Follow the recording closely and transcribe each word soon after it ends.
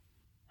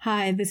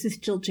Hi, this is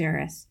Jill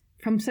Jarris.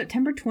 From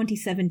September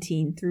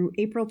 2017 through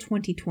April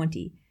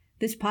 2020,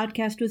 this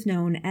podcast was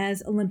known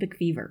as Olympic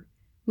Fever.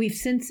 We've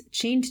since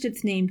changed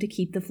its name to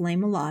keep the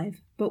flame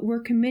alive, but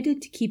we're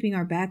committed to keeping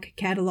our back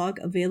catalog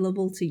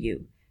available to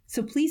you.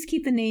 So please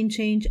keep the name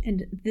change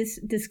and this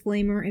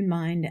disclaimer in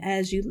mind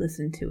as you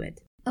listen to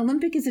it.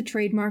 Olympic is a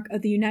trademark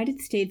of the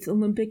United States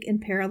Olympic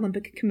and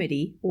Paralympic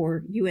Committee,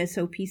 or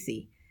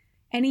USOPC.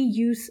 Any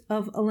use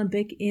of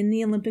Olympic in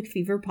the Olympic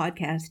Fever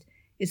podcast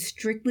is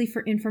strictly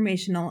for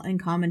informational and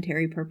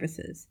commentary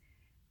purposes.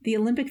 The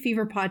Olympic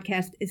Fever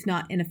podcast is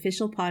not an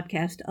official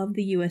podcast of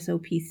the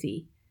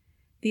USOPC.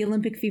 The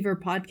Olympic Fever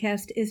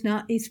podcast is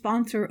not a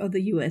sponsor of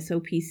the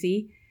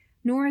USOPC,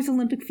 nor is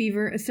Olympic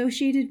Fever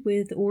associated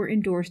with or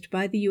endorsed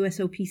by the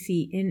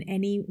USOPC in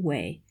any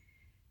way.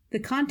 The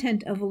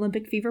content of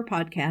Olympic Fever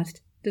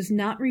podcast does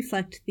not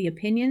reflect the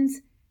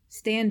opinions,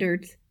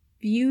 standards,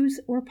 views,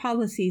 or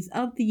policies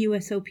of the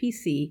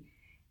USOPC,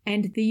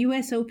 and the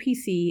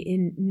USOPC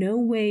in no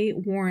way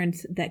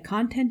warrants that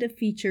content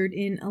featured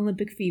in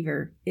Olympic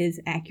Fever is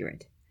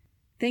accurate.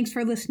 Thanks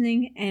for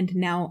listening, and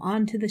now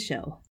on to the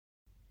show.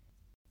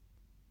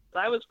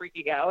 I was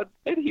freaking out,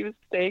 and he was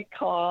staying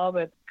calm,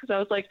 and because I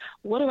was like,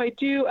 what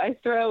do? I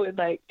throw in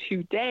like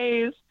 2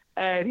 days,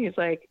 and he's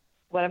like,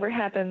 whatever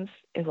happens,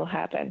 it will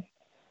happen.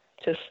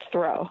 Just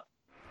throw.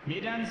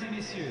 Mesdames et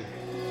messieurs,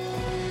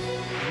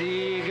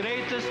 the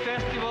greatest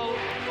festival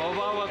of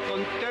our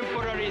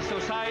contemporary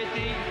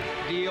society,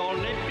 the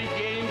Olympic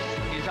Games,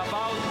 is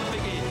about to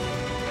begin.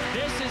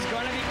 This is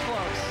going to be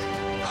close.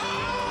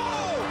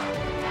 Oh!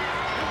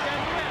 You can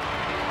do it!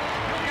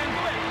 You can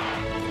do it!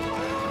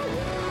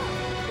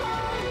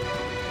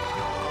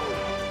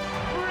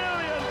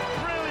 Brilliant,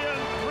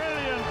 brilliant,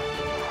 brilliant!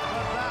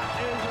 But that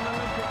is an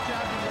Olympic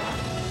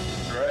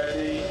champion.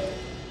 Ready?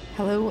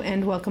 Hello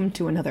and welcome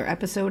to another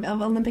episode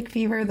of Olympic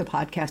Fever, the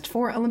podcast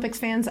for Olympics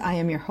fans. I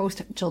am your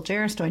host, Jill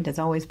Jarris, joined as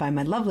always by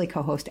my lovely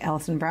co-host,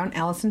 Allison Brown.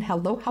 Allison,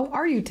 hello. How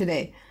are you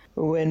today?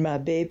 When my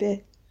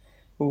baby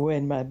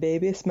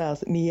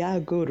smiles at me,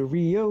 I go to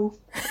Rio.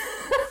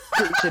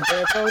 That's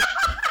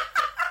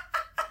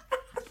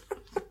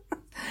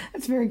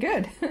very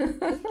good.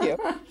 Thank you.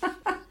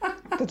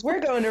 Because we're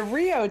going to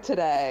Rio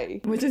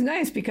today. Which is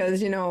nice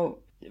because,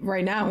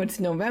 right now it's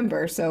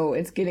November, so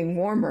it's getting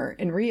warmer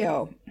in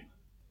Rio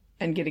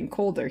and getting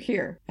colder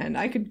here. And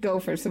I could go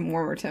for some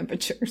warmer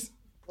temperatures.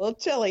 A little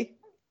chilly.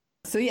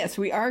 So yes,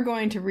 we are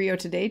going to Rio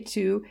today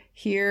to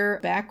hear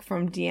back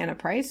from DeAnna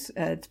Price.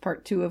 It's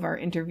part 2 of our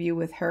interview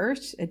with her.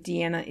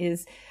 DeAnna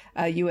is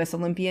a U.S.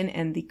 Olympian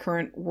and the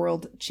current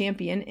world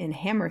champion in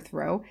hammer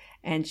throw,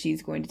 and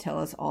she's going to tell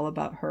us all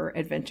about her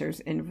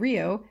adventures in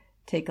Rio.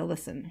 Take a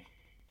listen.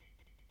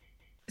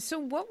 So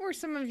what were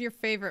some of your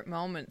favorite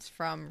moments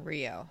from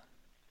Rio?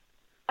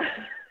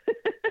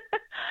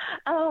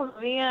 Oh,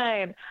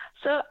 man.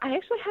 So I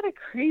actually had a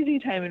crazy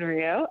time in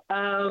Rio.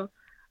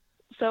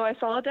 So I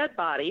saw a dead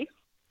body.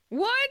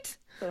 What?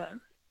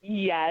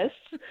 Yes.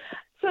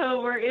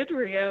 So we're in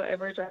Rio, and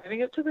we're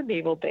driving up to the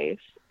naval base,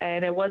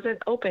 and it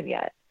wasn't open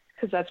yet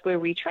because that's where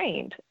we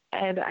trained.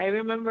 And I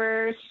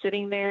remember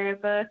sitting there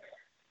in the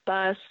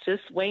bus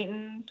just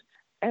waiting,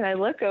 and I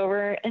look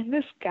over, and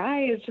this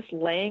guy is just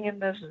laying in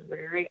this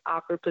very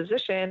awkward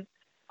position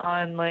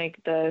on,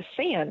 the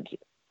sand.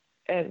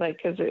 And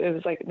because it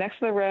was next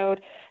to the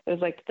road, it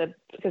was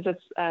because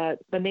it's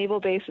the naval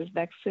base is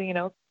next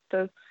to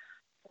the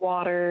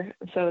water,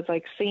 so it's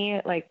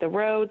sand, the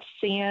road,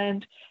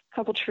 sand, a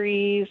couple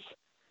trees,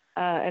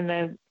 and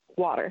then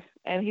water.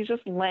 And he's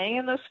just laying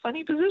in this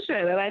funny position,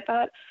 and I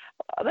thought,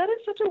 oh, that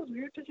is such a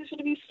weird position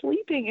to be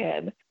sleeping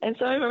in. And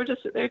so I remember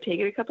just sitting there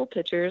taking a couple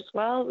pictures.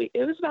 Well,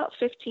 it was about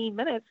 15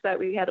 minutes that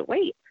we had to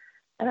wait,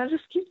 and I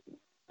just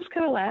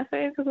kind of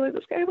laughing because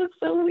this guy looks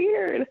so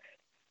weird.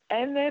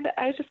 And then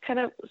I just kind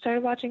of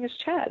started watching his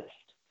chest,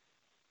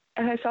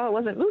 and I saw it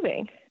wasn't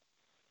moving.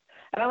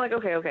 And I'm like,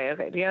 okay.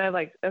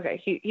 DeAnna,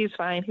 okay, he's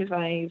fine. He's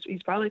probably,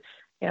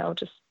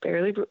 just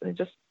barely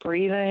just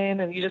breathing,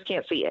 and you just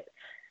can't see it.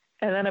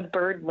 And then a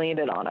bird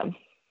landed on him,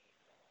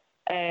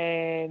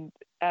 and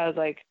I was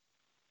like,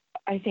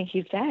 I think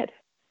he's dead.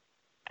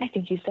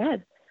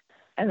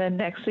 And then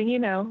next thing you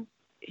know,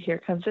 here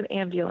comes an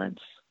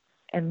ambulance,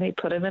 and they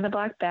put him in a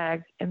black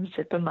bag and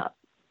zip him up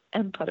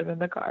and put him in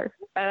the car.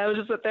 And I was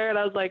just sit there, and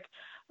I was like,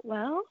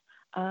 well,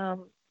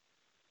 I'm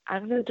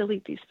going to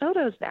delete these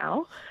photos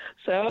now.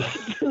 So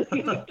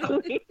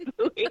delete.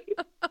 And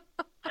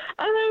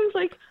I was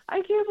like,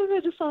 I can't believe I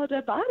just saw a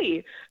dead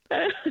body.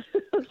 And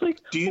I was like,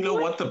 do you know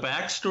what the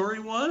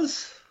backstory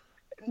was?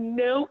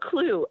 No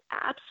clue.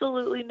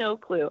 Absolutely no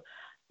clue.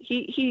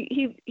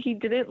 He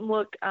didn't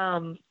look,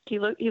 he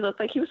looked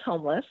like he was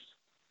homeless,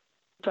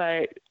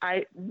 but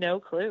no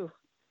clue.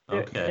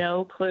 Okay.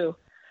 No clue.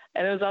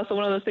 And it was also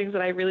one of those things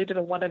that I really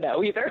didn't want to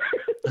know either.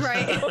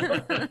 Right. I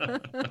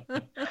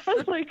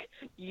was like,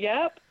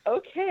 yep,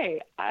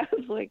 okay. I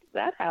was like,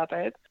 that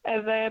happened.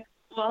 And then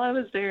while I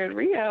was there in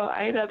Rio,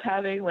 I ended up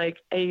having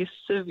a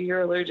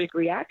severe allergic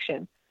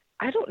reaction.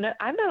 I don't know.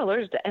 I'm not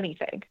allergic to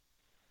anything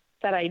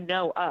that I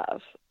know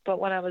of. But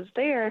when I was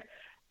there,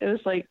 It was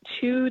like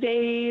 2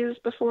 days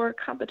before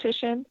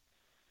competition.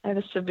 I had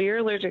a severe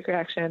allergic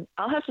reaction.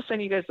 I'll have to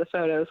send you guys the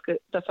photo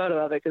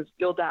of it because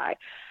you'll die.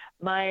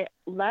 My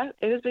left,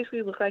 it just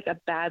basically looked like a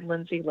bad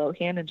Lindsay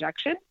Lohan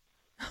injection.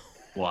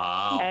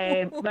 Wow.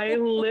 And my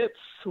lips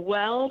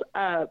swelled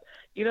up.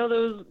 You know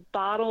those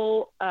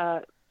bottle,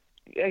 I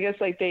guess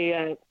like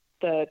the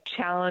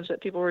challenge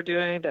that people were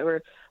doing that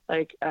were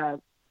like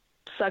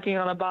sucking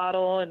on a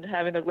bottle and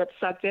having their lips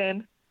sucked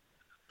in.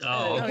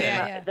 Oh, okay.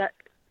 Yeah.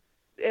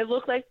 It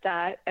looked like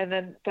that, and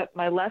then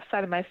my left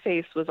side of my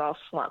face was all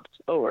slumped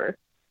over.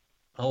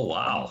 Oh,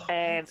 wow.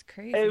 And That's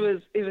crazy.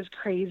 it was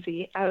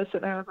crazy. I was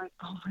sitting there, I was like,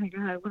 oh my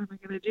God, what am I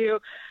going to do?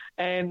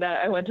 And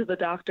I went to the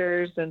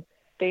doctors, and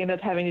they ended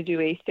up having to do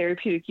a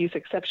therapeutic use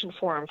exception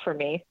form for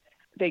me.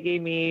 They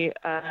gave me,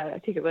 I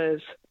think it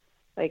was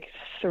like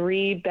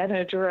 3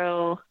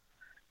 Benadryl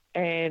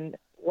and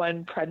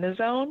 1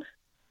 prednisone.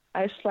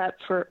 I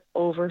slept for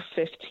over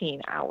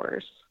 15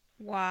 hours.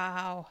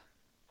 Wow.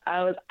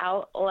 I was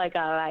out like a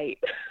light.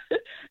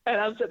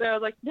 And I'm sitting there, I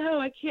was like, no,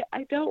 I can't,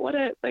 I don't want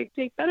to like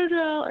take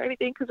Benadryl or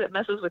anything because it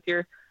messes with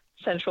your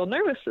central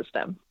nervous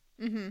system.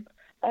 Mm-hmm.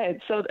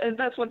 And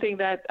that's one thing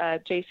that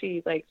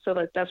JC,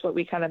 that's what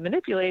we kind of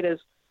manipulate is,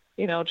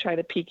 try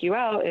to peak you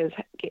out is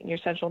getting your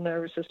central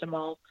nervous system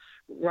all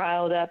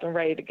riled up and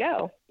ready to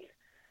go.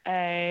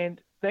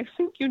 And next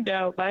thing you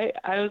know, I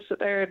was sitting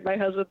there and my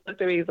husband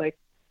looked at me, he's like,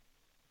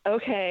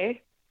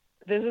 okay,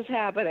 this is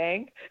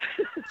happening.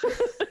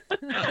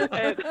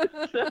 and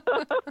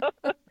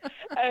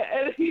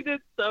he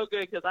did so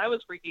good because I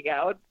was freaking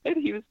out and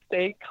he was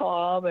staying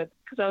calm. And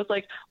because I was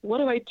like, what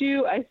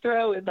do? I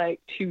throw in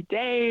like 2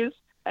 days.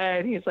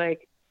 And he's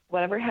like,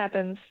 whatever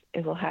happens,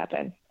 it will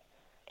happen.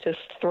 Just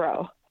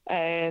throw.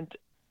 And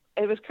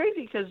it was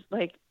crazy because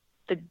like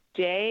the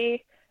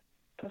day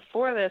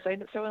before this, I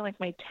ended up throwing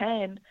like my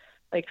 10,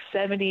 like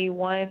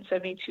 71,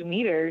 72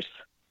 meters,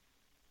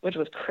 which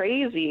was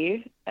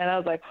crazy. And I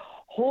was like,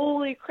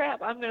 holy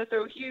crap, I'm going to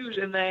throw huge.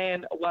 And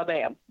then,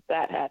 wha-bam,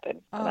 that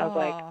happened. And I was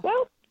like,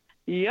 well,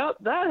 yep,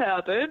 that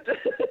happened. So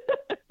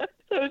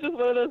it was just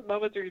one of those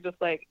moments where you're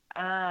just like,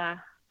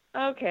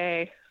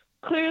 okay.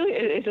 Clearly,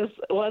 it just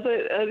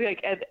wasn't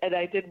like, and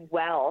I did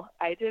well.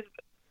 I did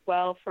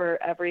well for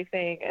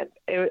everything. And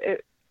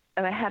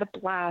and I had a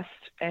blast.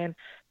 And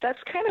that's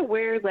kind of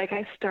where, like,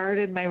 I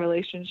started my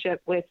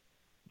relationship with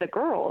the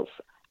girls.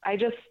 I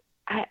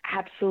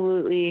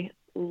absolutely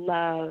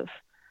love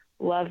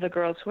the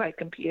girls who I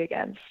compete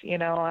against.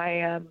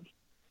 I am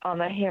on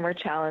the Hammer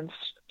Challenge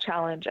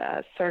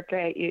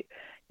circuit.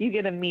 You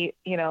get to meet,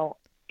 and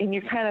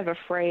you're kind of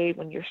afraid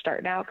when you're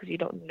starting out because you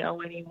don't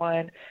know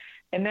anyone.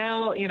 And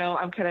now,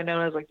 I'm kind of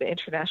known as like the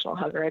international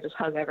hugger. I just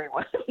hug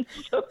everyone.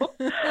 So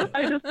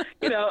I just,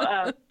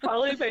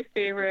 probably my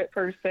favorite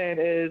person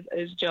is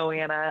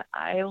DeAnna.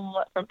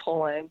 From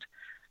Poland.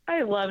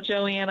 I love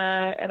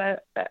DeAnna, and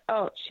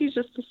she's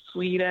just the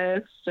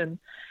sweetest. And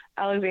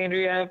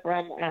Alexandria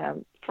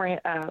from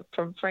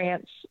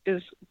France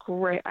is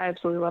great. I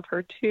absolutely love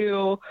her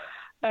too.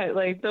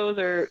 Those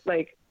are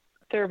like,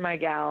 they're my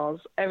gals.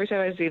 Every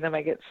time I see them,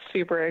 I get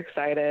super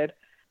excited.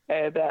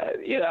 And,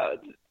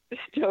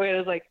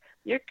 Joanna's like,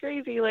 you're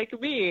crazy like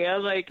me.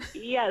 I'm like,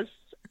 yes.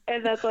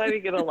 And that's why we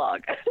get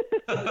along.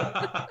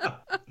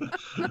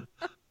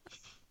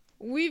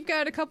 We've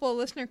got a couple of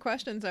listener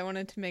questions I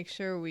wanted to make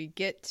sure we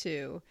get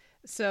to.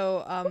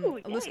 So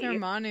listener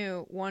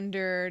Manu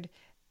wondered,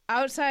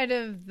 outside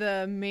of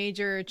the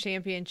major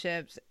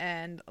championships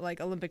and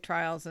like Olympic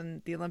trials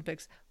and the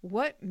Olympics,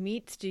 what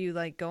meets do you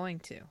like going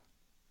to?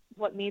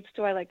 What meets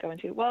do I like going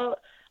to? Well,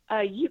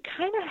 you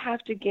kind of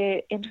have to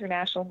get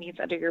international meets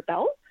under your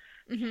belt.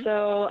 Mm-hmm.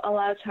 So a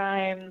lot of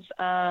times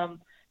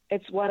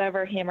it's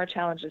whatever Hammer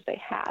challenges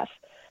they have.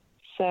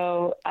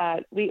 So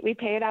we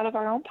pay it out of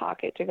our own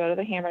pocket to go to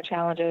the Hammer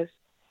challenges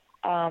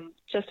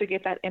just to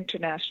get that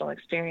international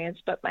experience.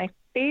 But my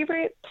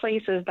favorite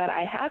places that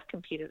I have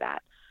competed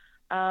at,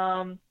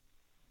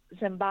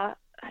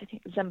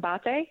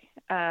 Zimbabwe.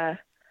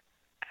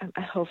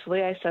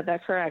 Hopefully I said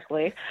that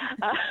correctly.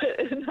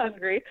 In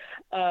Hungary.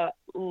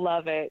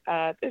 Love it.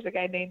 There's a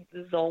guy named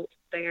Zolt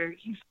there.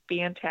 He's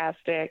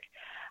fantastic.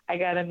 I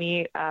got to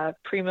meet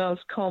Primos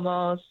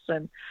Komos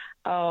and,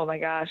 oh my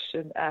gosh,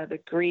 and the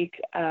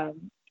Greek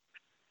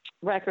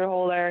record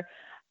holder,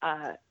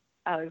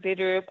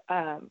 Alexandru.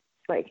 I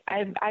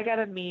got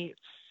to meet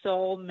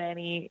so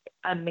many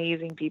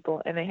amazing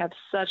people, and they have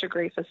such a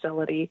great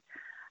facility.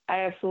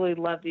 I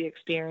absolutely love the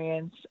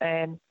experience,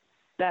 and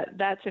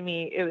that to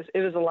me, it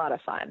was a lot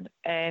of fun.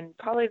 And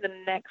probably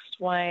the next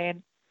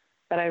one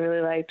that I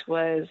really liked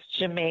was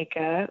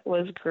Jamaica.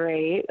 Was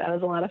great. That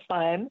was a lot of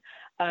fun.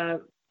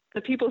 The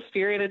people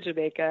spirit in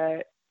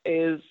Jamaica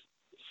is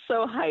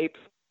so hype,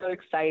 so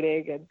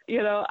exciting. And,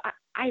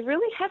 I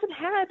really haven't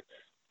had,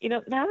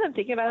 now that I'm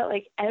thinking about it,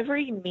 like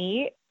every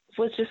meet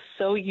was just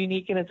so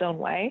unique in its own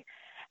way.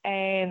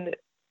 And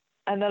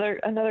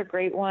another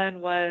great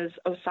one was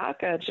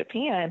Osaka,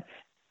 Japan.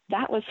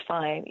 That was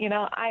fun.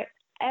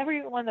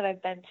 Every one that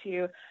I've been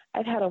to,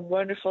 I've had a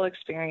wonderful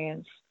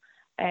experience.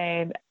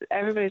 and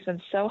everybody's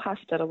been so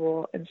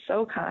hospitable and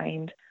so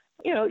kind.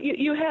 You know,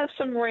 you have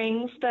some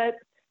rings that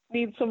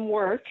need some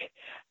work,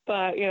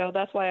 but, you know,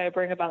 that's why I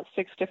bring about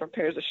 6 different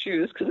pairs of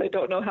shoes, because I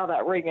don't know how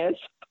that ring is.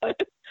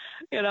 But,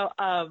 you know,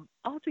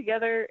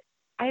 altogether,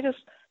 I just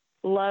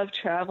love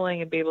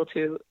traveling and be able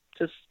to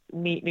just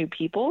meet new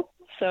people.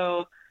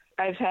 So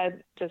I've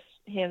had just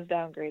hands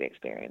down great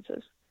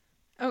experiences.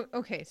 Oh,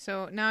 okay.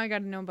 So now I got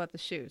to know about the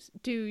shoes.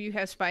 Do you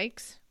have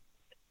spikes?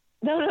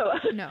 No.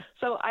 No.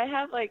 So I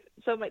have my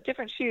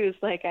different shoes.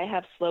 Like, I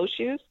have slow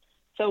shoes.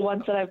 So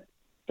ones that I've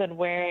been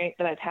wearing,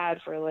 that I've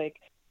had for like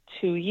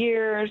 2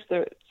 years.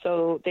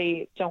 So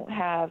they don't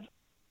have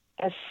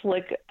as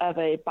slick of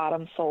a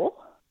bottom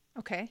sole.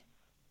 Okay.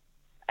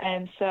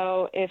 And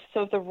so if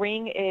the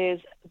ring is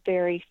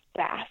very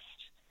fast,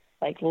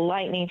 like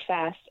lightning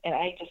fast, and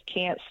I just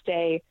can't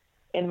stay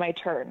in my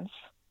turns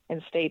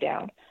and stay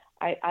down,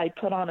 I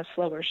put on a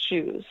slower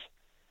shoes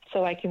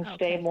so I can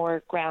stay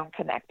more ground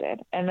connected.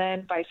 And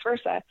then vice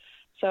versa.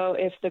 So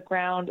if the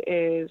ground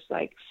is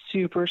like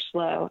super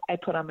slow, I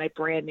put on my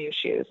brand new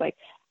shoes. Like,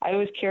 I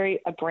always carry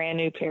a brand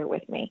new pair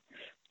with me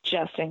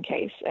just in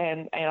case,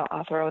 and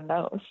I'll throw in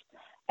those.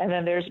 And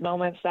then there's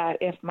moments that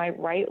if my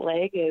right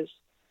leg is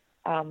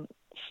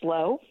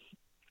slow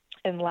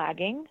and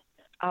lagging,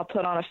 I'll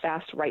put on a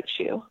fast right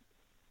shoe.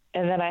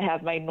 And then I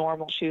have my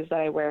normal shoes that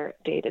I wear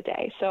day to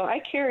day. So I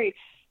carry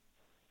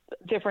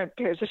different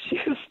pairs of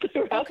shoes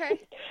throughout the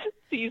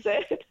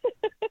season.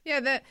 Yeah,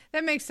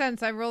 that makes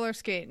sense. I roller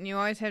skate, and you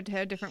always have to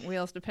have different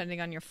wheels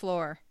depending on your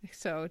floor,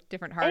 so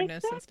different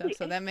hardness and stuff.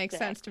 So that makes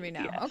sense to me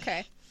now. Yes.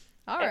 Okay.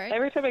 All right.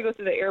 Every time I go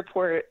to the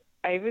airport,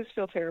 I always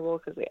feel terrible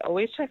because they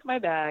always check my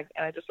bag,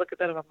 and I just look at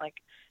them and I'm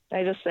like,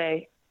 I just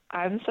say,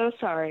 I'm so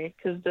sorry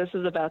because this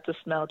is about to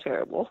smell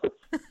terrible.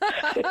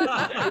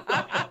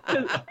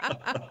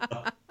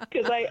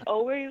 Because I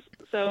always,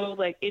 so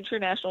like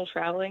international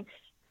traveling,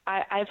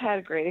 I've had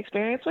a great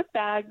experience with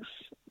bags,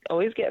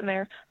 always getting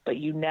there, but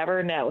you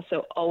never know.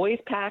 So always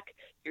pack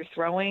your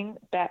throwing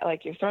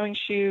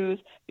shoes,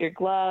 your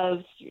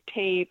gloves, your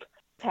tape,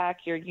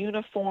 pack your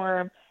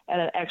uniform, and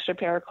an extra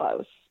pair of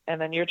clothes,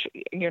 and then your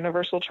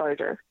universal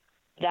charger.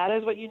 That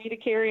is what you need to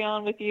carry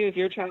on with you if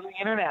you're traveling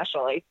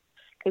internationally,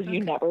 because you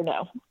never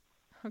know.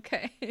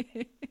 Okay.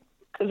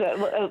 Because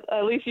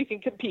at least you can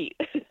compete.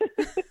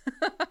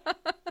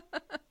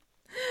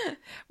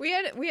 We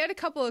had a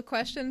couple of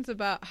questions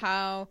about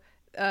how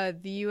the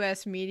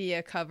U.S.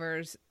 media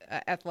covers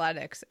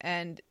athletics,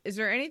 and is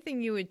there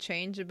anything you would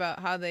change about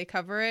how they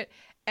cover it?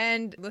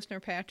 And listener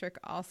Patrick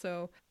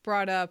also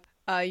brought up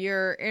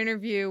your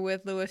interview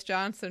with Lewis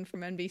Johnson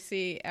from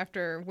NBC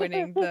after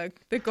winning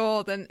the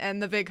gold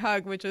and the big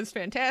hug, which was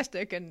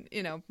fantastic and,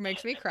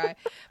 makes me cry.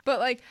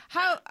 But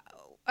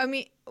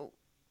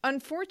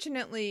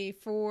unfortunately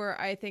for,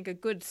 I think, a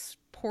good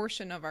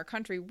portion of our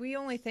country, we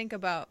only think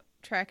about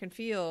track and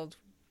field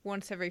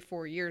once every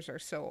 4 years or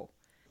so.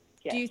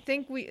 Yes. Do you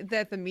think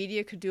that the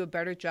media could do a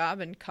better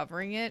job in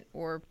covering it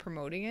or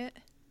promoting it?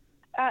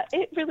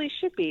 It really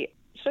should be,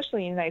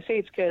 especially in the United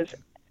States, because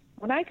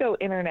when I go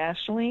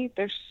internationally,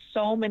 there's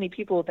so many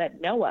people that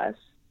know us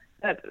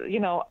that,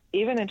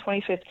 even in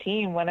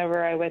 2015,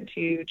 whenever I went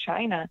to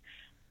China,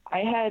 I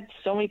had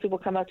so many people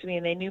come up to me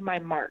and they knew my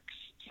marks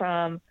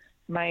from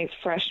my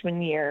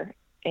freshman year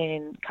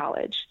in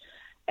college,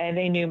 and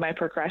they knew my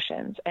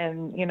progressions.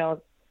 And,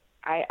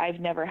 I've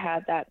never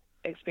had that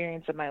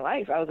experience in my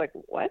life. I was like,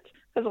 what?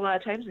 Because a lot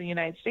of times in the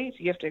United States,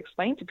 you have to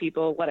explain to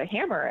people what a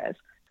hammer is.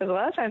 Because a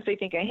lot of times they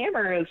think a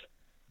hammer is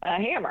a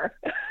hammer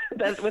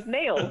that's with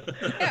nails.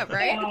 Yeah,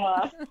 right.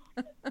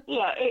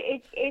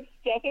 It's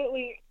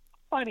definitely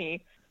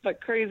funny, but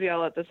crazy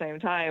all at the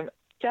same time.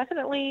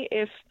 Definitely,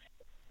 if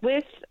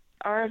with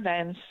our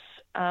events,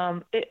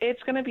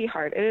 it's going to be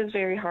hard. It is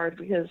very hard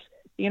because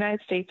the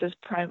United States is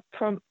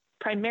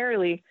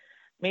primarily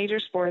major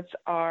sports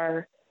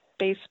are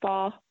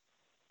baseball,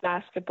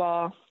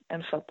 basketball,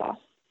 and football.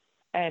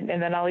 And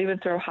then I'll even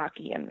throw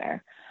hockey in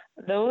there.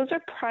 Those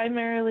are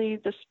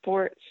primarily the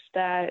sports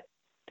that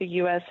the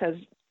U.S. has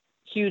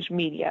huge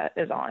media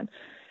is on.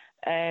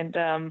 And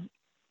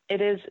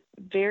it is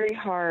very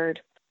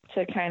hard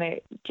to kind of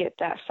get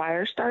that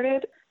fire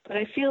started. But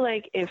I feel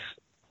like if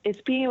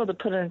it's being able to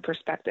put it in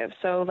perspective.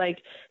 So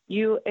like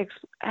you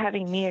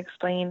having me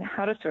explain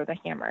how to throw the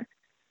hammer,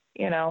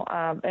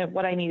 and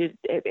what I needed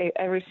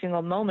every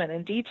single moment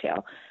in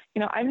detail.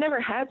 I've never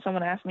had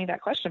someone ask me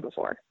that question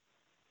before.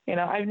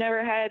 I've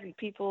never had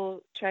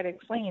people try to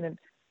explain, and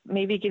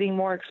maybe getting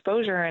more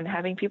exposure and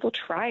having people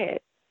try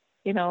it,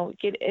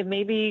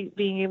 maybe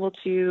being able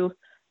to,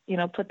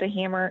 put the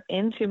hammer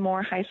into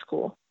more high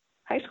schools,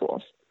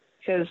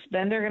 because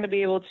then they're going to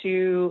be able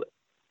to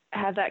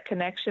have that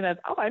connection of,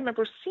 oh, I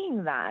remember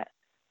seeing that,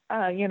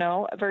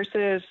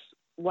 versus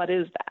what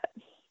is that?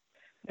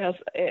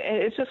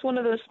 It's just one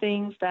of those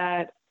things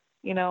that,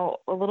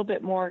 a little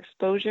bit more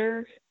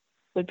exposure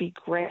would be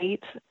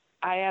great.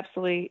 I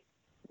absolutely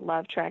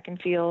love track and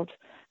field,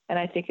 and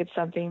I think it's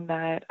something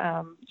that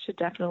should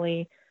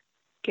definitely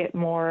get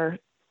more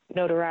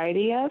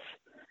notoriety of,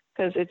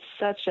 because it's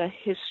such a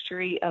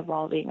history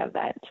evolving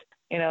event.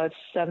 It's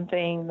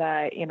something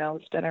that,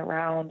 it's been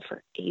around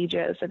for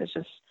ages. And it's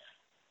just,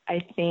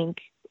 I think,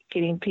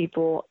 getting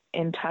people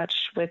in touch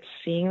with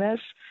seeing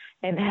this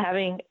and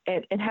having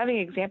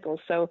examples.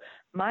 So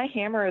my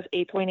hammer is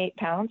 8.8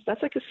 pounds.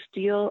 That's like a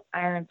steel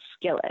iron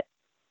skillet.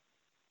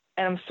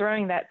 And I'm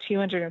throwing that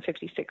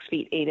 256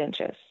 feet, 8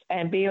 inches,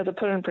 and being able to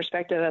put it in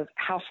perspective of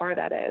how far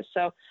that is.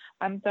 So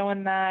I'm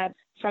throwing that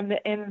from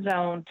the end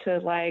zone to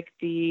like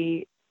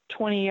the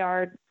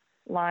 20-yard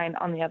line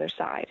on the other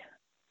side.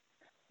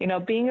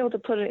 Being able to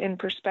put it in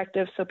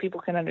perspective so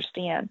people can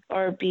understand,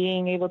 or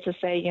being able to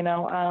say,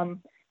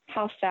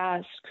 how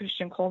fast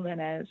Christian Coleman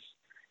is,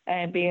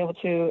 and being able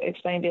to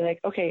explain, be like,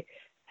 okay,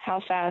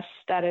 how fast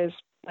that is,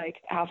 like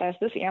how fast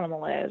this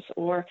animal is,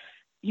 or,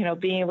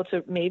 being able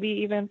to maybe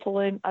even pull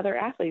in other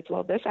athletes.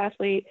 Well, this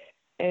athlete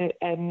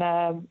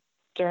and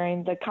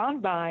during the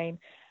combine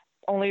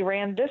only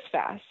ran this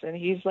fast and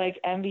he's like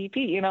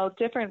MVP,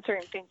 different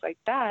certain things like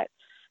that.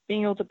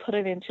 Being able to put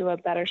it into a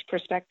better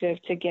perspective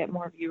to get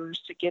more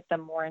viewers, to get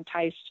them more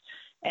enticed,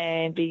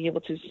 and being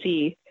able to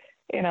see,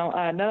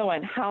 another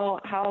one,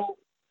 how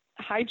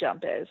high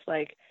jump is,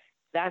 like,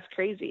 that's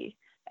crazy.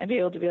 And be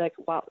able to be like,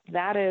 wow,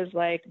 that is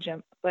like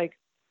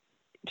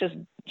just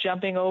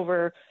jumping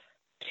over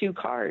 2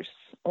 cars,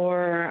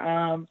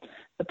 or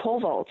the pole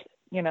vault,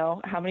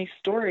 how many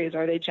stories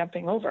are they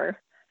jumping over?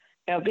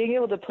 Being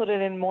able to put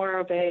it in more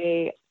of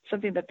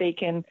something that they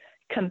can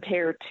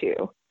compare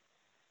to.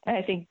 And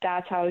I think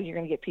that's how you're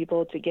going to get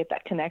people to get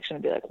that connection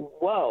and be like,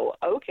 whoa,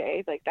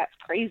 okay, like that's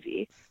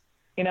crazy.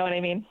 You know what I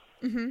mean?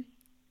 Mm-hmm.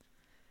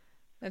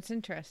 That's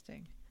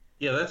interesting.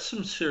 Yeah, that's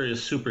some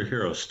serious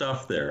superhero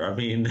stuff there. I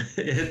mean,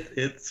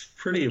 it's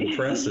pretty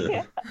impressive.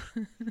 Yeah.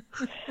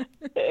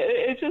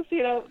 It just,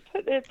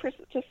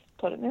 just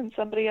put it in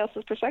somebody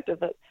else's perspective,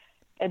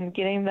 and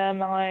getting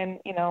them on,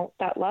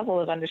 that level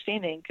of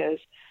understanding. Because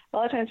a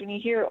lot of times when you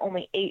hear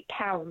only 8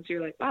 pounds,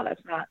 you're like, wow,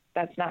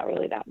 that's not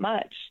really that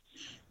much.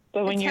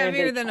 But when it's you're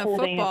heavier than a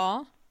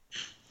football.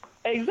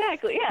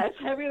 Exactly. Yeah, it's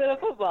heavier than a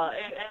football.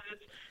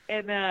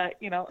 And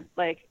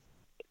like,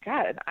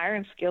 God, an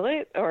iron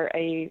skillet, or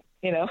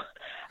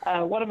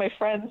one of my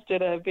friends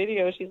did a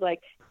video. She's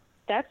like,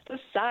 that's the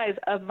size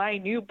of my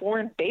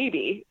newborn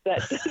baby.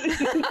 That,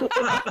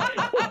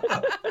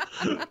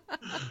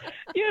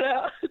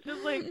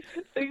 just like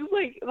things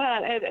like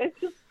that. And it's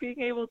just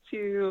being able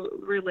to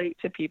relate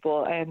to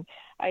people. And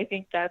I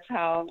think that's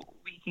how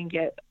we can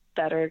get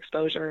better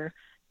exposure,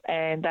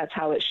 and that's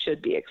how it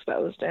should be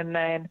exposed. And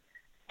then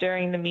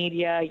during the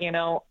media,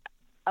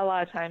 a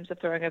lot of times the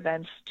throwing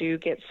events do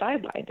get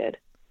sidelined.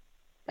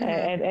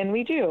 Mm-hmm. And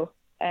we do.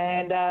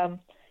 And,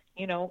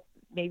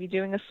 maybe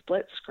doing a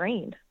split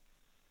screen.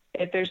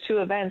 If there's 2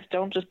 events,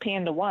 don't just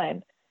pan to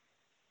one.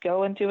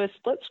 Go into a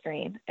split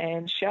screen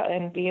and show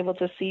and be able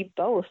to see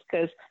both.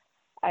 Because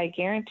I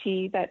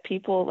guarantee that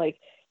people like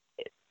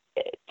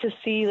to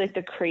see like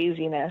the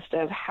craziness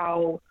of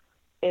how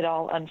it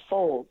all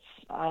unfolds.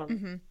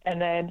 Mm-hmm.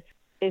 And then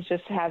it's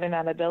just having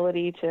that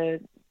ability to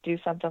do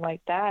something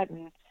like that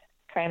and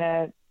kind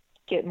of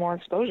get more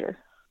exposure.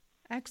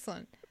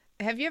 Excellent.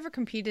 Have you ever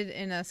competed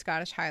in a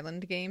Scottish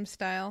Highland Games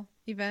style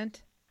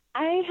event?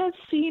 I have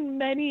seen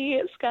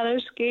many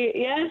Scottish games.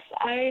 Yes,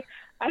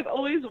 I've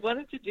always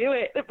wanted to do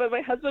it, but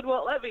my husband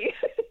won't let me.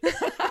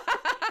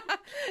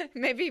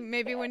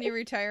 Maybe when you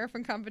retire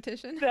from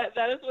competition.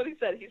 That is what he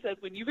said. He said,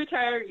 when you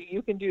retire,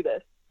 you can do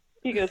this.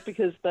 He goes,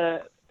 because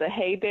the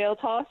hay bale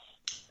toss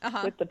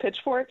with the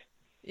pitchfork.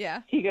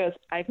 Yeah. He goes,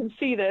 I can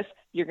see this.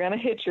 You're gonna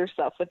hit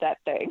yourself with that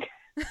thing.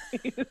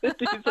 he's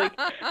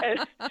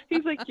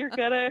like, you're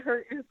gonna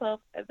hurt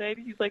yourself, and then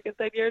he's like, and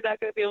then you're not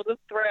gonna be able to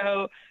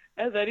throw,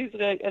 and then he's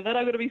like, and then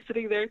I'm gonna be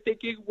sitting there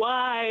thinking,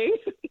 why?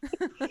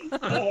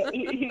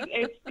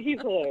 He's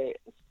hilarious.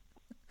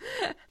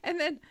 And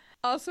then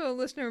also a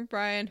listener,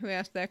 Brian, who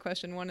asked that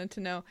question, wanted to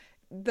know,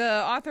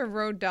 the author of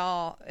Roald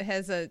Dahl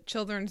has a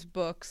children's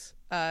books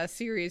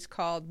series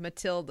called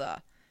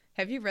Matilda.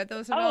 Have you read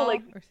those at all? Oh,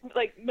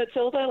 like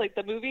Matilda, like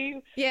the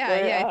movie? Yeah,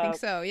 where, I think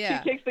so,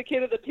 yeah. She takes the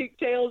kid in the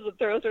pigtails and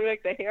throws her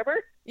like the hammer?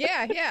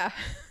 Yeah. Yes,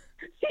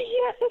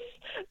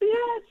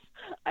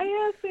 I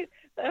have seen.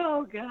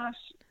 Oh, gosh.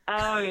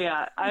 Oh,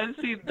 yeah, I've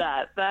seen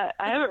that.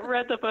 I haven't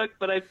read the book,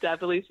 but I've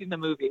definitely seen the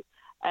movie.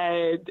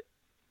 And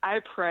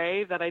I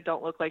pray that I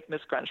don't look like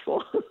Miss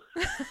Crunchful.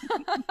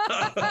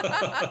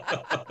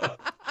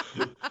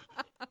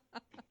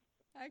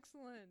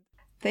 Excellent.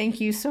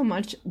 Thank you so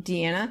much,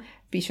 DeAnna.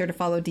 Be sure to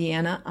follow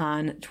DeAnna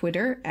on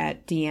Twitter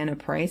at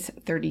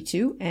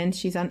DeAnnaPrice32, and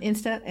she's on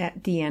Insta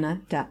at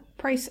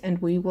DeAnna.Price,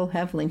 and we will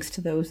have links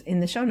to those in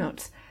the show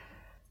notes.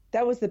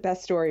 That was the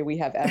best story we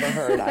have ever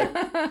heard, I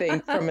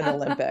think, from an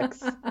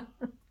Olympics.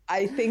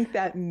 I think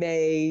that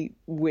may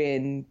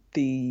win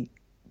the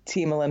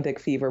Team Olympic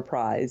Fever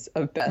Prize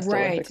of Best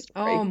Olympic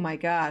Story. Oh my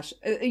gosh.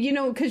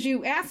 Because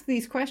you ask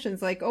these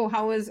questions like, oh,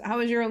 how was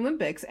your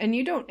Olympics? And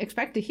you don't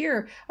expect to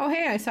hear, oh,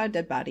 hey, I saw a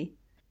dead body.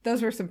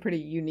 Those were some pretty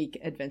unique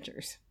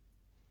adventures.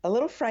 a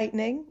little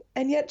frightening,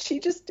 and yet she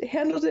just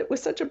handled it with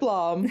such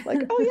aplomb.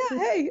 Like, oh yeah,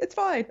 hey, it's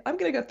fine. I'm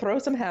going to go throw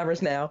some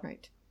hammers now.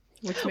 Right.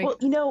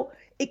 Well,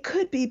 it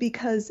could be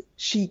because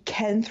she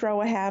can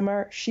throw a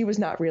hammer. She was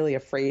not really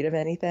afraid of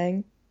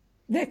anything.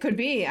 That could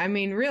be. I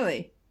mean,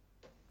 really,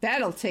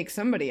 that'll take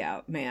somebody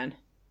out, man.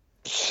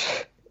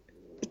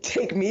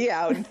 Take me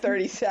out in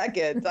 30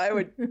 seconds. I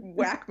would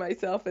whack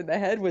myself in the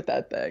head with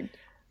that thing.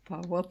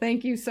 Well,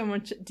 thank you so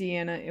much,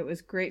 DeAnna. It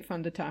was great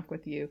fun to talk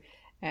with you.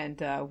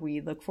 And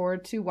we look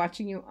forward to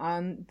watching you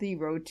on the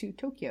road to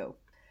Tokyo.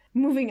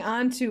 Moving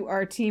on to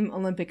our Team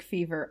Olympic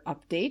Fever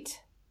update.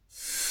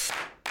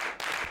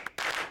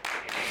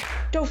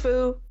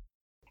 Tofu.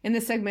 In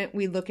this segment,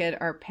 we look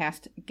at our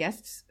past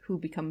guests who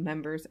become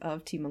members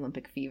of Team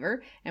Olympic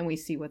Fever, and we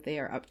see what they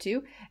are up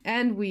to.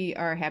 And we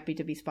are happy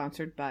to be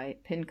sponsored by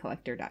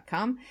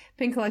pincollector.com.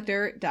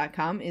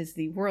 Pincollector.com is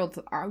the world's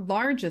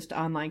largest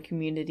online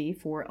community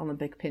for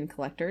Olympic pin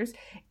collectors.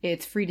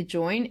 It's free to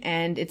join,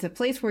 and it's a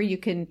place where you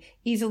can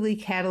easily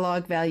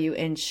catalog, value,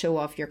 and show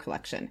off your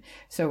collection.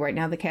 So right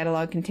now, the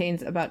catalog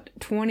contains about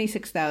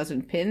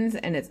 26,000 pins,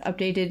 and it's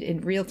updated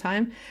in real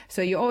time.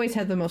 So you always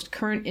have the most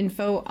current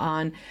info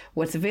on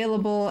what's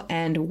available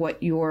and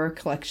what your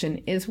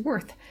collection is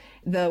worth.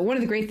 One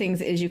of the great things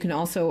is you can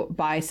also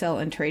buy, sell,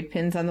 and trade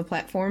pins on the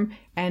platform,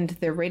 and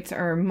their rates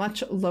are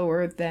much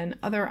lower than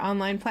other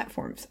online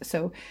platforms.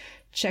 So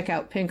check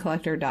out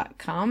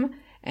pincollector.com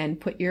and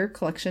put your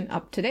collection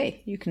up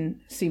today. You can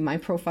see my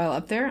profile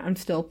up there. I'm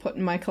still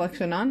putting my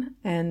collection on,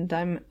 and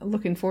I'm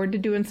looking forward to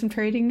doing some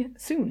trading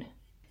soon.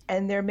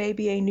 And there may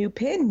be a new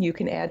pin you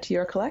can add to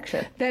your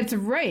collection. That's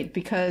right,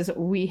 because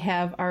we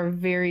have our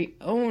very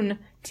own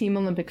Team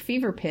Olympic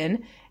Fever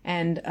pin,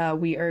 and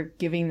we are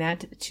giving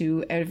that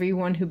to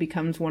everyone who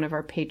becomes one of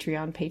our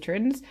Patreon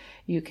patrons.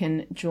 You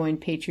can join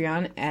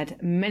Patreon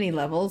at many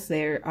levels.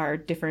 There are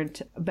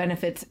different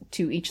benefits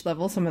to each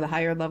level. Some of the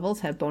higher levels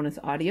have bonus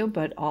audio,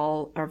 but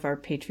all of our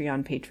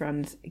Patreon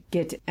patrons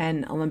get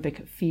an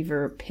Olympic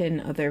Fever pin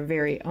of their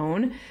very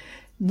own.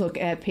 Look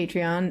at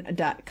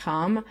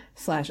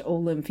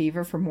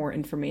patreon.com/OlymFever for more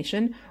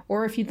information.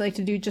 Or if you'd like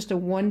to do just a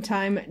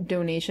one-time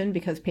donation,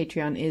 because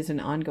Patreon is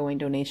an ongoing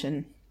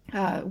donation,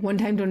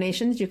 one-time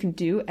donations you can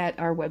do at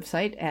our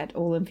website at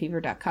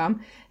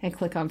OlymFever.com and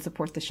click on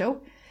support the show.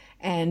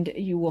 And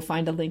you will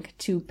find a link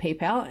to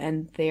PayPal.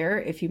 And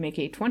there, if you make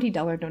a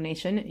 $20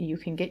 donation, you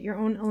can get your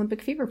own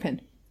Olympic Fever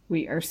pin.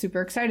 We are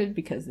super excited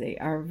because they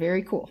are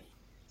very cool.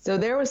 So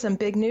there was some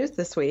big news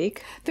this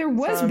week. There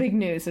was big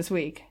news this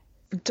week.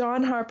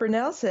 Dawn Harper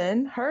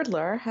Nelson,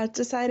 hurdler, has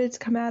decided to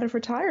come out of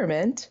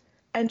retirement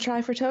and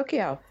try for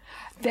Tokyo.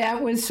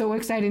 That was so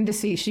exciting to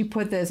see. She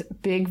put this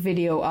big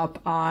video up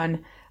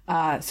on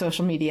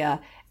social media,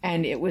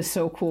 and it was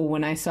so cool.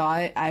 When I saw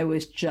it, I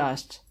was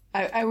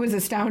I was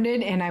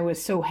astounded, and I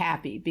was so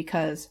happy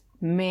because,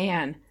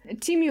 man,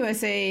 Team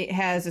USA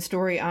has a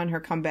story on her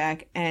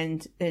comeback,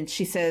 and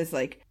she says,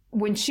 like,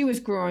 when she was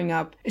growing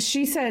up,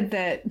 she said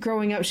that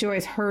growing up, she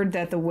always heard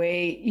that the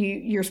way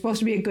you're supposed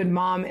to be a good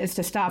mom is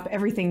to stop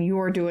everything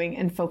you're doing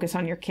and focus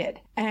on your kid.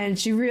 And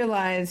she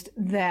realized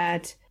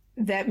that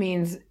that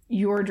means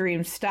your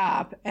dreams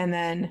stop. And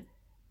then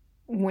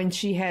when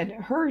she had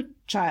her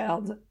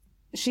child,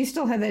 she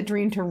still had that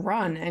dream to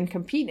run and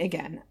compete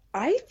again.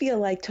 I feel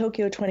like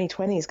Tokyo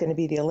 2020 is going to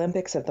be the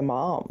Olympics of the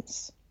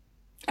moms.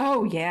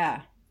 Oh,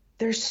 yeah.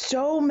 There's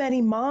so many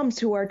moms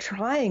who are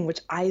trying, which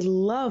I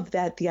love,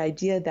 that the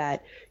idea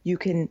that you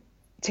can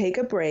take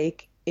a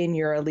break in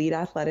your elite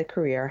athletic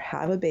career,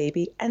 have a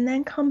baby, and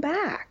then come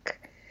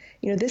back.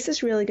 This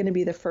is really going to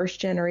be the first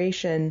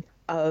generation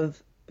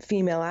of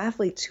female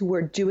athletes who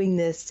are doing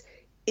this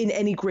in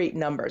any great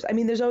numbers. I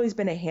mean, there's always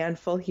been a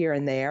handful here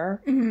and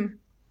there,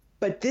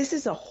 but this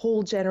is a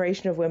whole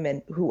generation of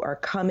women who are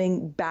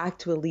coming back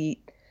to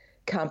elite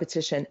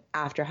competition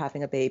after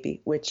having a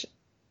baby, which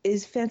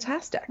is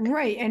fantastic.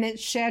 Right. And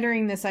it's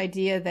shattering this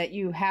idea that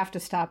you have to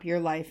stop your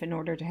life in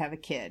order to have a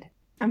kid.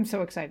 I'm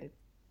so excited.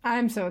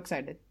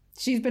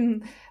 She's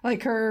been,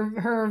 like,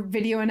 her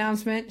video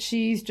announcement,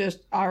 she's just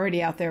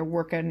already out there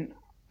working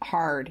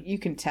hard. You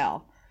can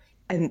tell.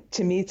 And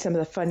to me, some of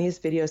the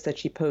funniest videos that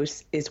she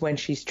posts is when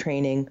she's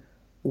training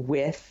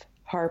with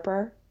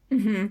Harper.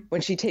 Mm-hmm. When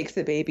she takes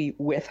the baby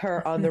with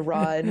her on the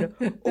run,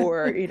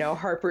 or,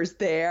 Harper's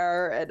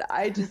there. And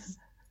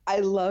I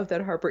love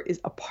that Harper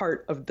is a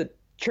part of the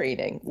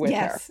training with her.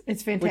 Yes,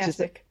 it's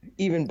fantastic. Which is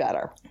even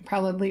better.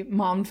 Probably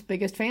mom's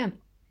biggest fan.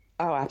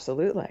 Oh,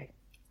 absolutely.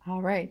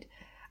 All right.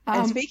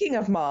 And speaking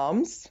of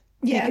moms,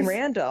 Megan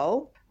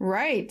Randall.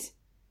 Right.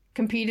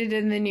 Competed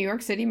in the New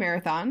York City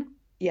Marathon.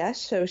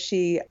 Yes, so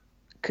she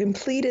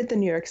completed the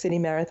New York City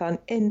Marathon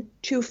in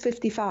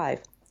 2:55,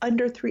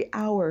 under 3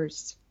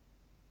 hours.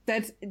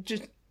 That's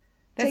Take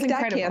incredible.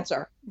 that,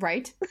 cancer.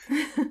 Right.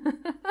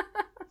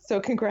 So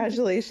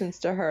congratulations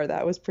to her.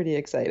 That was pretty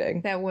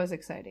exciting. That was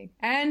exciting.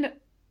 And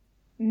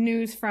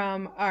news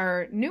from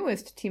our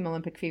newest Team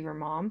Olympic Fever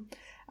mom.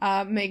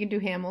 Megan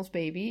Duhamel's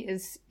baby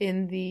is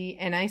in the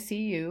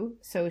NICU,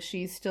 so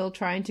she's still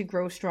trying to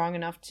grow strong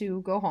enough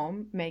to go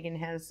home. Megan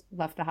has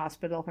left the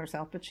hospital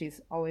herself, but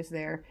she's always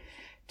there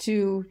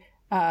to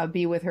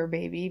be with her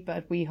baby.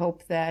 But we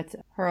hope that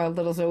her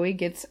little Zoe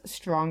gets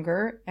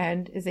stronger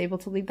and is able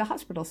to leave the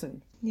hospital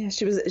soon. Yeah,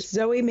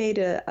 Zoe made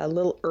a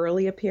little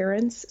early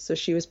appearance, so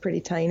she was pretty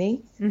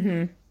tiny.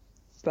 Mm-hmm.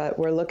 But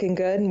we're looking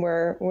good, and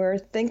we're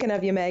thinking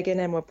of you, Megan,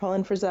 and we're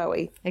pulling for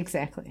Zoe.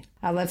 Exactly.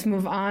 Let's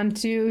move on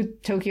to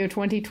Tokyo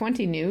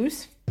 2020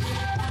 news.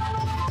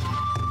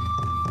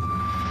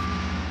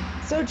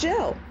 So,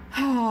 Jill,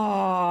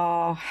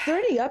 oh, is there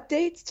any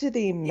updates to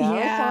the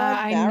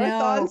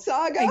marathon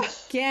saga?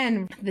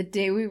 Again, the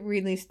day we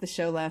released the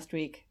show last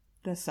week,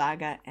 the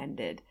saga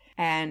ended,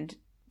 and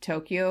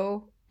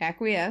Tokyo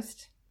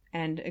acquiesced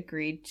and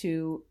agreed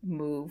to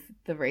move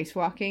the race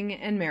walking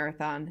and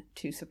marathon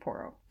to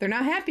Sapporo. They're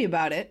not happy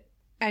about it.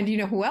 And you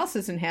know who else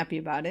isn't happy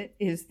about it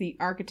is the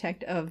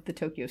architect of the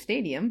Tokyo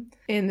Stadium.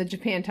 In the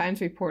Japan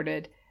Times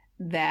reported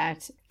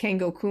that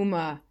Kengo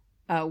Kuma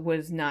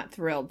was not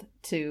thrilled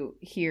to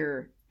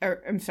hear,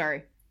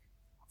 it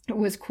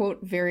was, quote,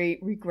 very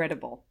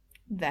regrettable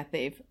that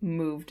they've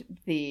moved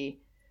the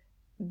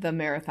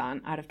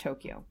marathon out of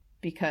Tokyo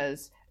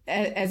because,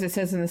 as it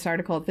says in this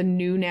article, the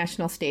new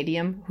national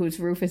stadium, whose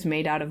roof is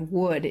made out of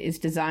wood, is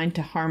designed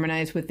to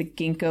harmonize with the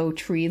ginkgo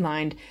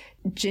tree-lined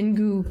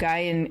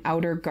Jingu-gaien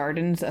outer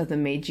gardens of the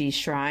Meiji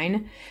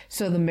Shrine.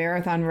 So the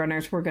marathon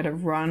runners were going to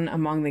run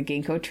among the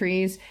ginkgo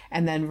trees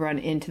and then run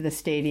into the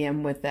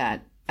stadium with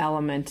that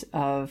element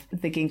of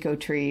the ginkgo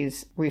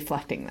trees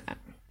reflecting that.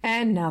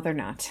 And now they're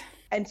not.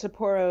 And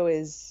Sapporo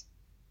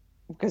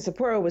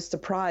was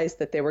surprised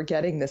that they were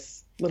getting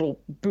this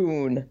little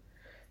boon.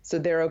 So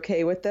they're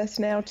okay with this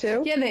now,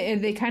 too? Yeah,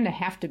 they kind of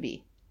have to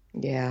be.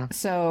 Yeah.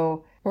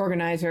 So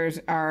organizers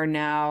are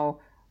now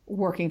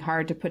working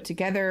hard to put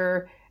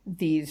together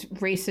these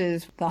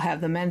races. They'll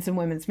have the men's and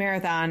women's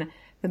marathon,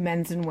 the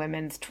men's and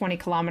women's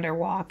 20-kilometer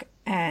walk,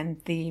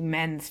 and the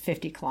men's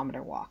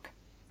 50-kilometer walk.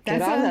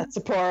 Get on that,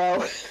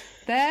 Sapporo.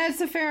 That's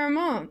a fair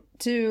amount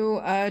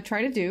to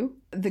try to do.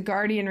 The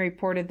Guardian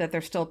reported that they're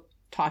still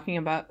talking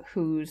about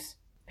who's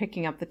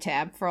picking up the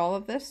tab for all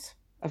of this.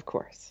 Of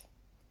course.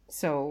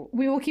 So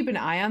we will keep an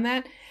eye on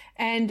that.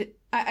 And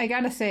I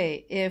gotta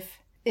say, if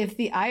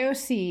the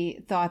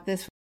IOC thought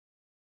this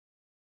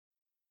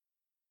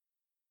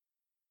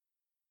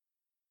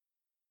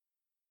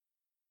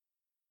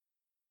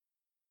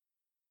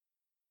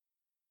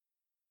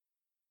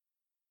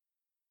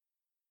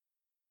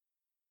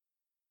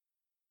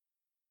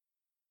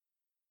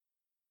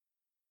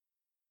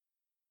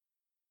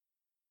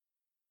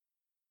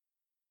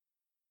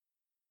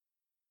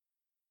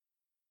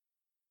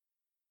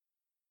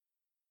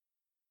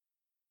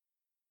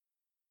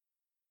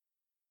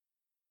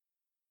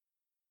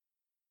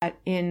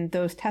in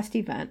those test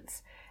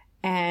events,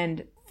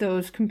 and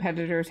those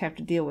competitors have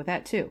to deal with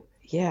that too.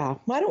 Yeah.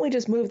 Why don't we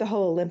just move the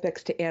whole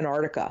Olympics to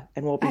Antarctica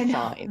and we'll be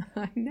fine?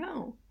 I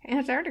know.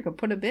 Antarctica,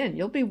 put a bin.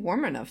 You'll be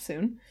warm enough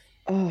soon.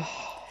 Oh,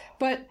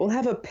 but we'll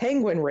have a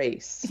penguin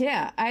race.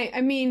 Yeah.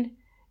 I mean,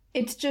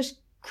 it's just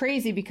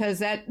crazy because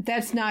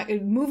that's not,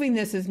 moving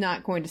this is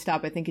not going to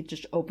stop. I think it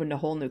just opened a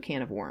whole new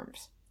can of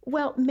worms.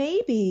 Well,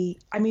 maybe.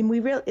 I mean,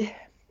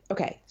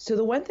 okay. So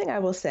the one thing I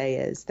will say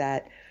is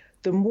that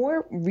the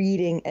more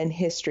reading and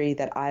history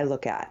that I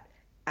look at,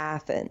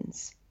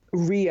 Athens,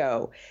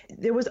 Rio,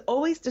 there was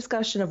always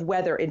discussion of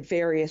weather in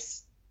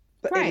various,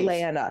 right.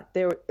 Atlanta,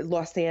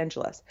 Los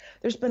Angeles.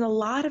 There's been a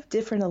lot of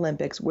different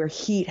Olympics where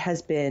heat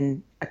has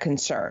been a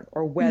concern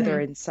or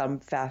weather in some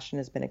fashion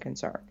has been a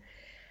concern.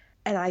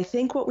 And I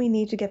think what we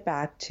need to get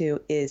back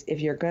to is if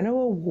you're going to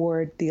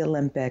award the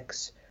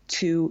Olympics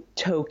to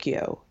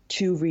Tokyo,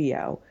 to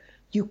Rio,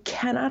 you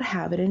cannot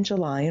have it in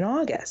July and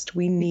August.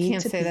 We need to. You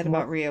can't say that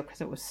about Rio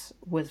because it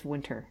was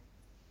winter.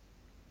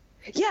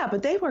 Yeah,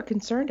 but they were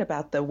concerned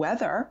about the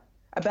weather,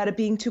 about it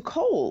being too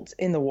cold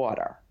in the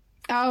water.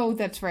 Oh,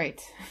 that's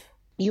right.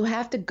 You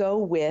have to go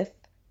with,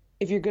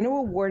 if you're going to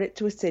award it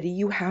to a city,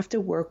 you have to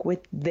work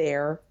with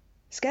their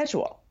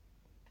schedule.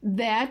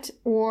 That,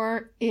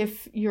 or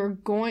if you're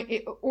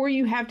going, or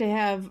you have to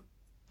have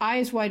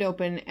eyes wide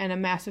open and a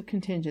massive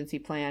contingency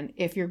plan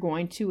if you're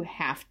going to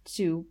have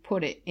to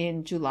put it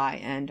in July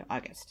and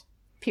August.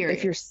 Period.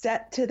 If you're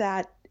set to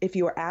that, if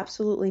you are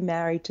absolutely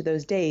married to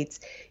those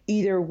dates,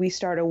 either we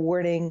start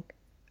awarding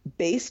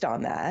based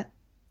on that,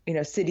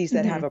 cities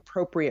that have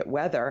appropriate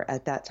weather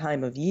at that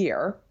time of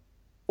year,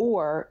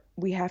 or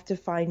we have to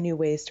find new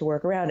ways to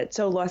work around it.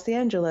 So Los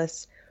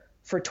Angeles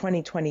for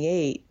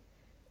 2028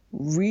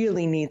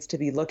 really needs to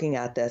be looking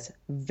at this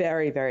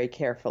very, very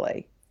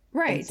carefully.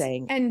 Right. And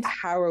saying,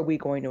 how are we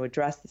going to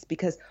address this?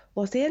 Because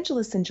Los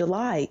Angeles in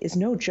July is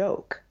no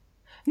joke.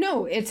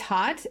 No, it's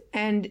hot.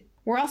 And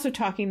we're also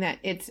talking that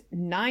it's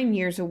 9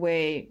 years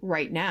away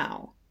right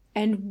now.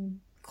 And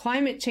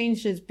climate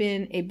change has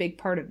been a big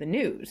part of the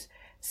news.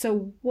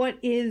 So what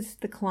is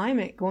the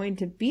climate going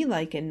to be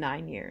like in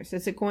 9 years?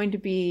 Is it going to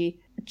be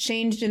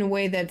changed in a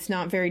way that's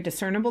not very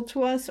discernible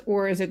to us?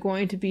 Or is it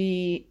going to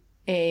be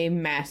a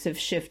massive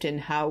shift in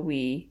how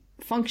we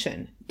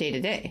function day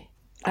to day.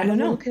 I I'm don't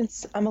know.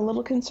 I'm a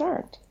little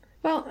concerned.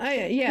 Well,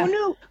 yeah.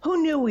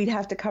 Who knew we'd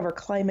have to cover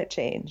climate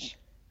change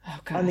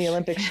on the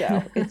Olympic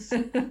show?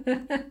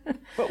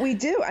 But we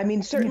do. I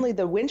mean, certainly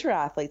the winter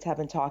athletes have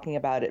been talking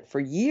about it for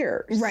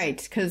years.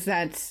 Right, because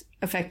that's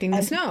affecting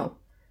the snow.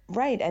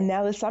 Right, and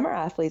now the summer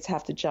athletes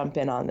have to jump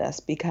in on this,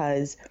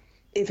 because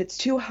if it's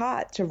too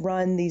hot to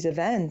run these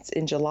events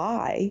in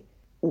July,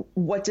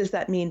 what does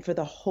that mean for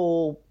the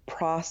whole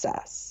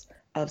process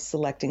of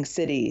selecting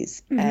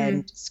cities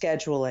and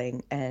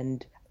scheduling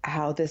and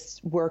how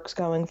this works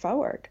going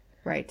forward?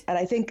 Right. And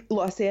I think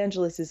Los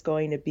Angeles is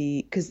going to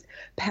be, because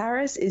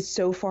Paris is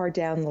so far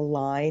down the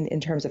line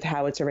in terms of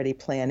how it's already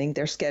planning.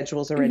 Their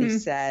schedule's already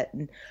set.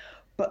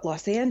 But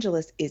Los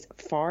Angeles is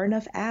far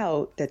enough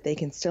out that they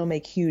can still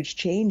make huge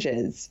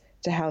changes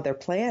to how they're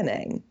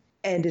planning.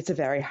 And it's a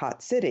very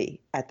hot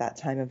city at that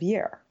time of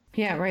year.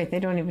 Yeah, right. They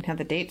don't even have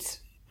the dates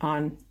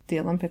on the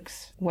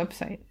Olympics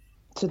website.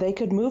 So they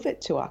could move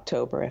it to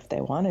October if they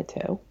wanted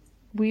to.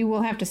 We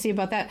will have to see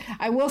about that.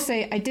 I will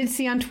say I did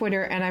see on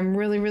Twitter, and I'm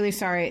really, really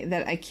sorry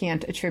that I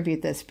can't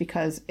attribute this,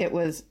 because it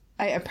was,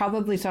 I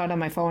probably saw it on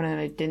my phone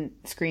and I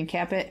didn't screen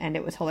cap it, and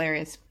it was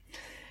hilarious.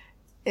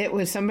 It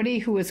was somebody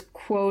who was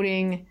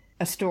quoting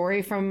a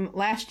story from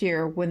last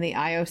year when the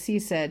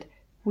IOC said,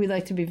 "We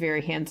like to be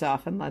very hands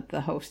off and let the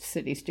host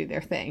cities do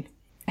their thing."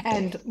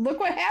 And look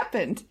what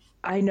happened.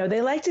 I know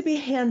they like to be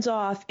hands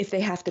off if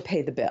they have to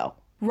pay the bill.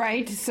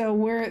 Right. So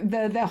we're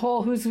the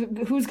whole who's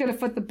going to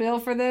foot the bill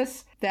for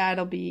this?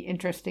 That'll be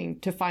interesting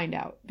to find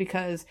out,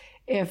 because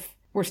if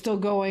we're still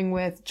going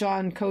with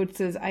John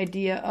Coates's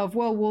idea of,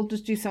 well, we'll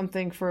just do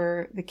something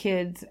for the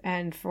kids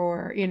and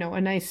for,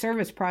 a nice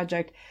service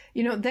project,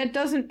 that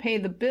doesn't pay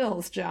the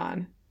bills,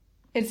 John.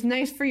 It's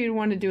nice for you to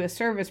want to do a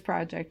service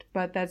project,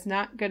 but that's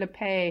not going to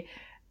pay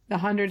the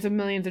hundreds of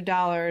millions of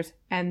dollars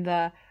and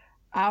the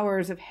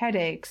hours of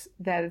headaches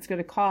that it's going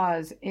to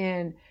cause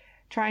in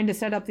trying to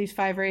set up these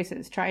 5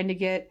 races, trying to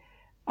get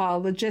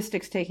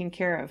logistics taken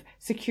care of,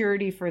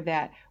 security for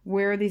that.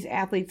 Where are these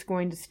athletes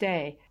going to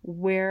stay?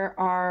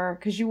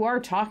 Because you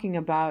are talking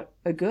about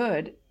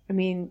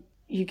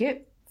you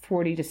get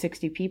 40 to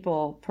 60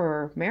 people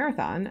per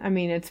marathon. I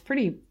mean, it's a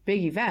pretty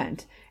big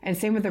event. And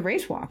same with the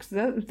race walks.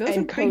 Those are big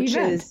events.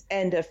 Coaches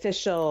and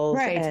officials.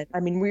 Right.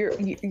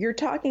 And you're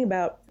talking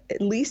about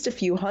at least a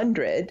few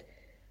hundred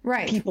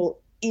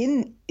people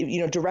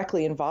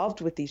directly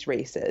involved with these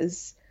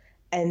races.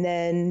 And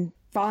then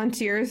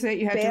volunteers that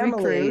you have to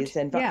recruit.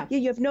 And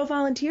you have no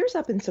volunteers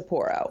up in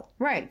Sapporo.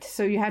 Right.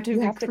 So you have to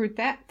recruit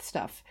that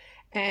stuff.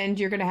 And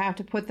you're going to have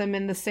to put them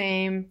in the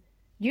same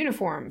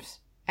uniforms.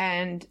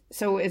 And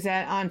so is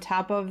that on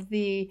top of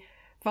the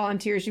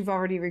volunteers you've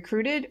already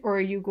recruited? Or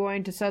are you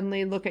going to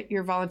suddenly look at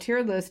your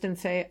volunteer list and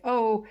say,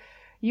 oh,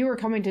 you were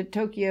coming to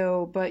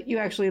Tokyo, but you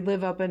actually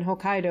live up in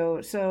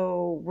Hokkaido,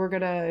 so we're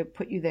going to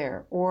put you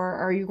there? Or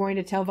are you going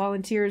to tell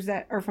volunteers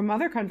that are from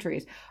other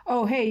countries,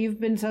 oh, hey, you've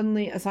been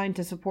suddenly assigned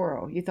to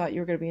Sapporo. You thought you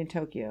were going to be in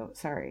Tokyo.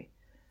 Sorry.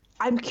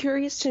 I'm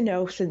curious to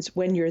know, since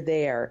when you're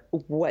there,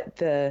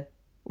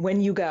 when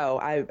you go,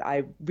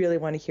 I really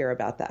want to hear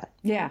about that.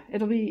 Yeah,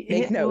 it will be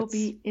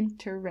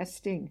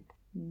interesting.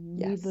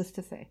 Yes. Needless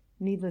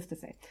to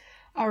say.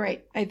 All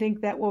right. I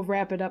think that will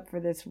wrap it up for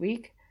this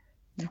week.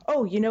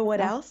 Oh, you know what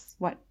else?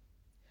 What?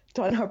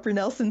 Dawn Harper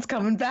Nelson's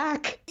coming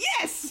back.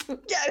 Yes!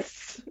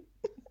 Yes!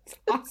 It's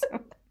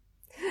awesome.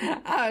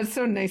 It's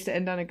so nice to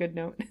end on a good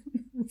note.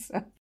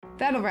 So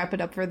that'll wrap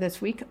it up for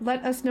this week.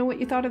 Let us know what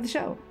you thought of the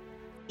show.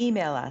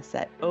 Email us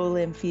at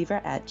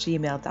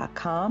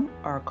olimfever@gmail.com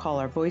or call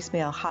our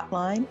voicemail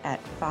hotline at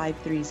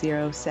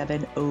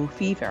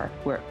 530-70-FEVER.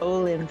 We're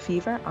Olim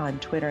Fever on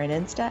Twitter and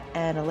Insta,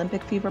 and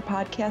Olympic Fever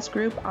Podcast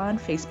Group on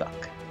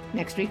Facebook.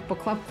 Next week, Book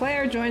Club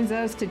Claire joins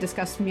us to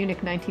discuss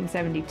Munich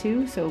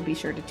 1972, so be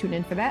sure to tune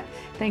in for that.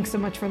 Thanks so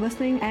much for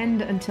listening,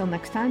 and until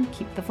next time,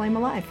 keep the flame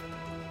alive.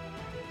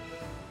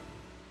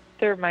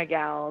 They're my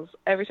gals.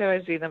 Every time I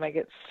see them, I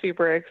get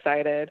super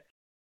excited.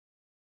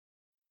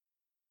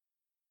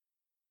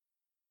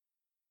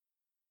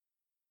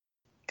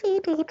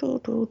 Do, do, do,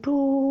 do,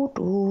 do,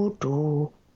 do, do.